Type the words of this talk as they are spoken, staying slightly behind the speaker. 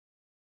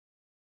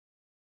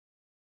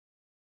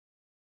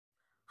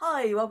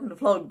Hi, welcome to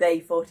Plog Day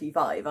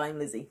 45. I'm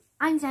Lizzie.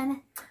 I'm Jenna.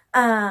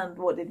 And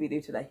what did we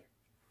do today?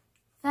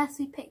 First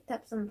we picked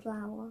up some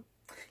flour.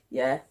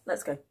 Yeah,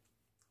 let's go.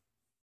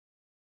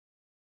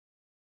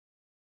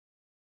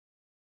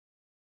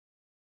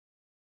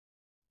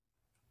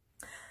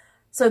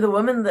 So the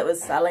woman that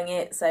was selling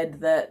it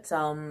said that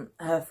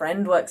her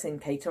friend works in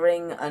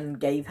catering and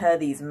gave her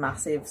these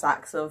massive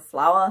sacks of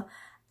flour,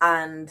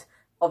 and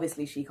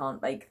obviously she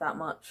can't bake that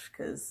much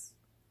because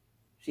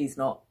she's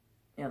not,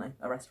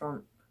 a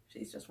restaurant.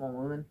 She's just one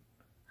woman.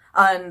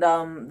 And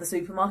the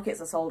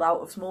supermarkets are sold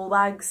out of small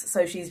bags,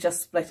 so she's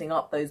just splitting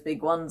up those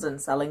big ones and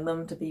selling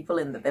them to people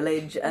in the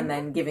village and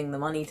then giving the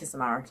money to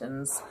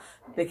Samaritans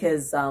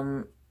because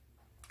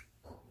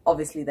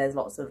obviously there's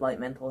lots of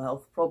mental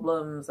health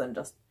problems and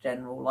just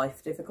general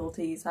life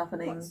difficulties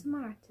happening. What's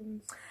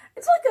Samaritans?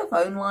 It's like a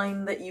phone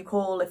line that you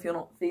call if you're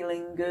not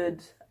feeling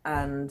good,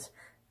 and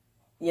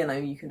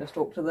you can just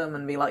talk to them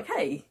and be like,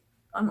 hey,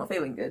 I'm not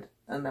feeling good,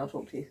 and they'll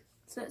talk to you.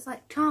 So it's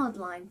like child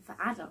line for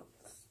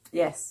adults.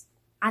 Yes.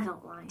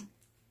 Adult line.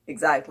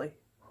 Exactly.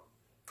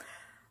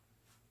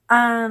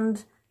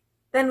 And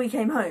then we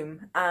came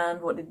home,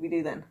 and what did we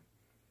do then?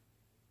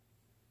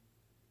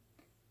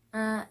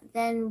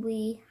 Then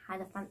we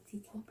had a fancy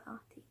tea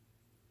party.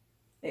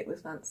 It was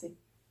fancy.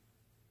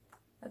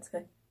 Let's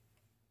go.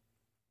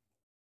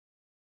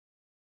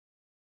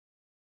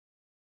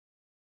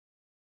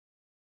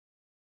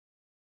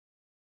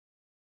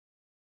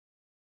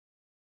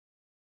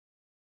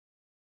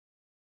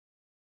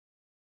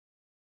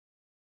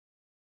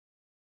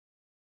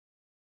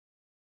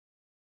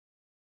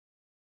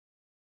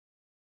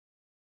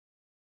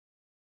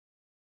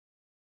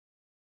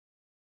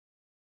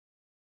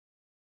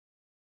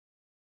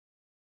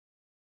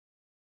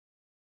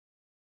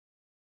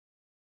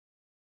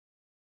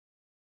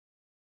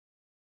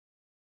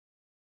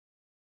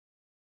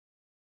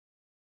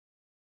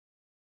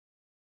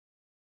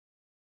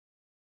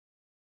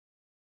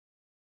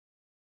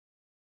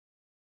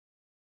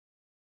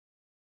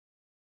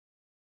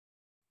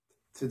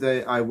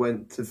 Today I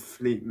went to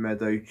Fleet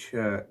Meadow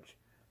Church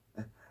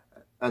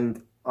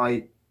and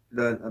I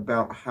learnt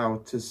about how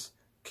to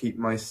keep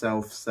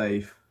myself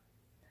safe,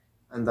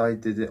 and I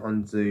did it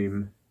on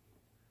Zoom.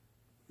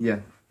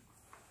 Yeah.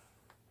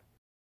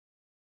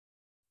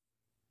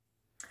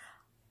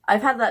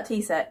 I've had that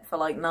tea set for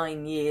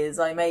 9 years.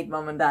 I made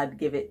Mum and Dad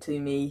give it to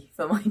me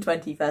for my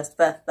 21st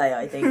birthday,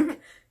 I think,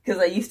 because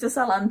they used to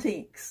sell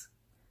antiques.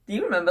 Do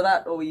you remember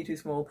that, or were you too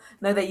small?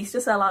 No, they used to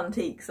sell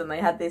antiques and they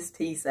had this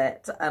tea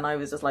set and I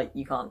was just like,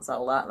 you can't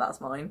sell that, that's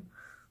mine.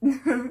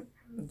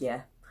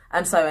 Yeah.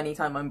 And so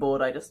anytime I'm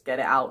bored, I just get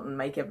it out and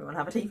make everyone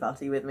have a tea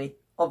party with me,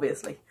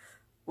 obviously.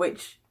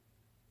 Which...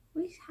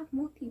 we should have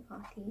more tea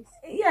parties.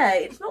 Yeah,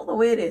 it's not the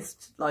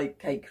weirdest,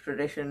 cake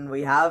tradition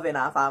we have in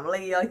our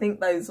family. I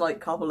think those,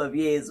 couple of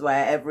years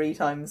where every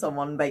time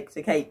someone baked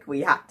a cake,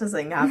 we had to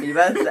sing happy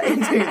birthday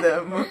to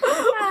them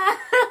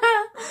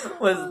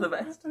was the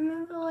best. I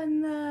remember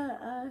when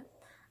the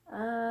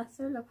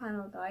solar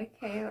panel guy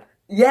came.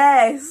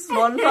 Yes!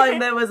 One time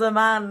there was a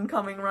man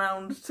coming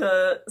round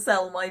to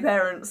sell my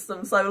parents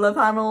some solar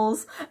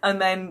panels,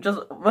 and then just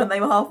when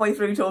they were halfway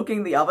through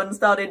talking, the oven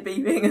started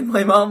beeping and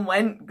my mum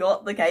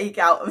got the cake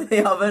out of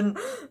the oven,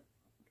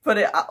 put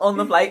it on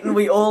the plate, and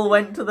we all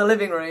went to the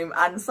living room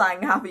and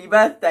sang happy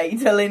birthday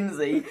to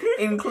Lindsay,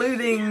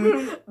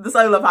 including the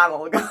solar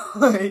panel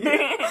guy,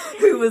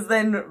 who was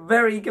then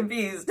very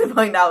confused to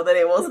find out that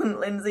it wasn't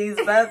Lindsay's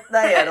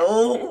birthday at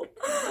all.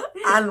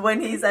 And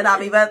when he said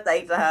happy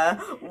birthday to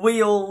her,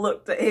 we all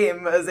looked at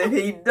him as if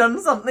he'd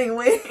done something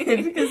weird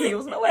because he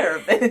wasn't aware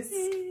of this.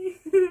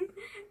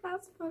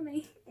 That's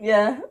funny.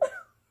 Yeah.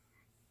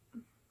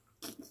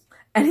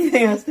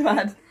 Anything else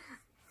to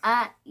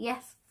add?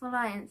 Yes, follow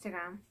our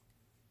Instagram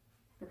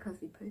because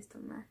we post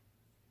on there.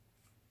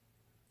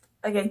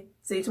 Okay,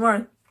 see you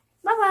tomorrow.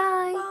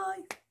 Bye-bye.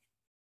 Bye.